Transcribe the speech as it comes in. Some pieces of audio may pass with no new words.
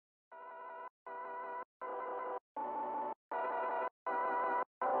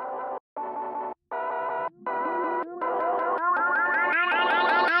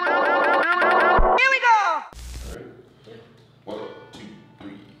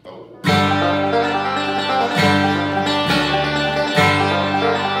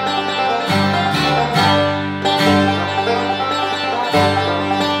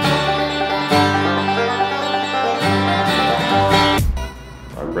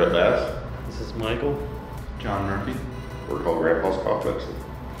Brett Bass. This is Michael. John Murphy. We're called Grandpa's Cough Medicine.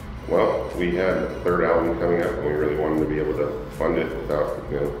 Well, we had a third album coming up and we really wanted to be able to fund it without,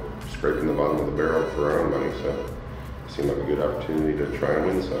 scraping the bottom of the barrel for our own money, so it seemed like a good opportunity to try and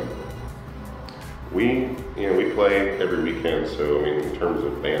win some. We play every weekend, so I mean, in terms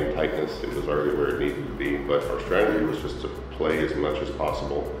of band tightness, it was already where it needed to be, but our strategy was just to play as much as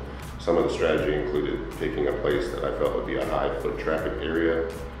possible. Some of the strategy included picking a place that I felt would be a high foot traffic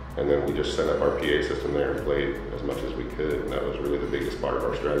area, and then we just set up our PA system there and played as much as we could, and that was really the biggest part of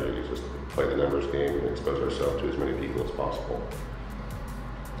our strategy, is just play the numbers game and expose ourselves to as many people as possible.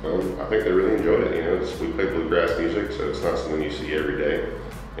 I think they really enjoyed it. We play bluegrass music, so it's not something you see every day,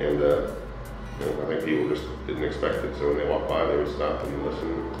 and I think people just didn't expect it, so when they walk by, they would stop and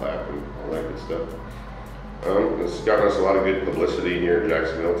listen and clap and all that good stuff. It's gotten us a lot of good publicity here in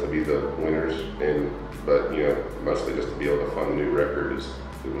Jacksonville to be the winners, but mostly just to be able to fund a new record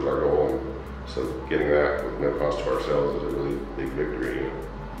was our goal, and so getting that with no cost to ourselves is a really big victory.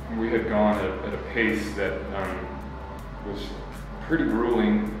 We had gone at a pace that was pretty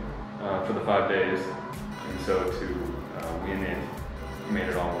grueling for the 5 days, and so to win it made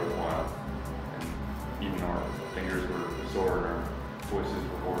it all worthwhile. And even our fingers were sore and our voices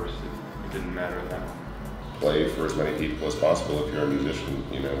were hoarse, it didn't matter at that moment. Play for as many people as possible if you're a musician.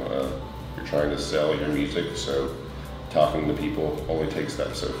 You're trying to sell your music, so talking to people only takes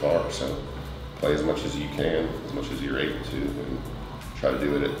that so far. So play as much as you can, as much as you're able to, and try to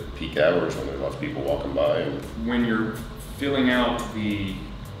do it at peak hours when there's lots of people walking by. When you're filling out the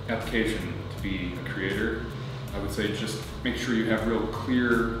application to be a creator, I would say just make sure you have real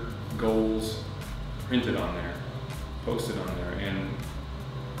clear goals printed on there, posted on there, and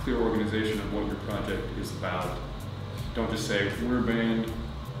clear organization of what your project is about. Don't just say, we're a band,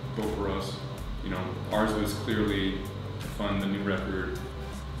 vote for us. Ours was clearly to fund the new record,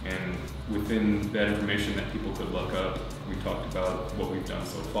 and within that information that people could look up, we talked about what we've done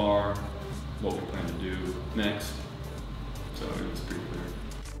so far, what we plan to do next, so it was pretty clear.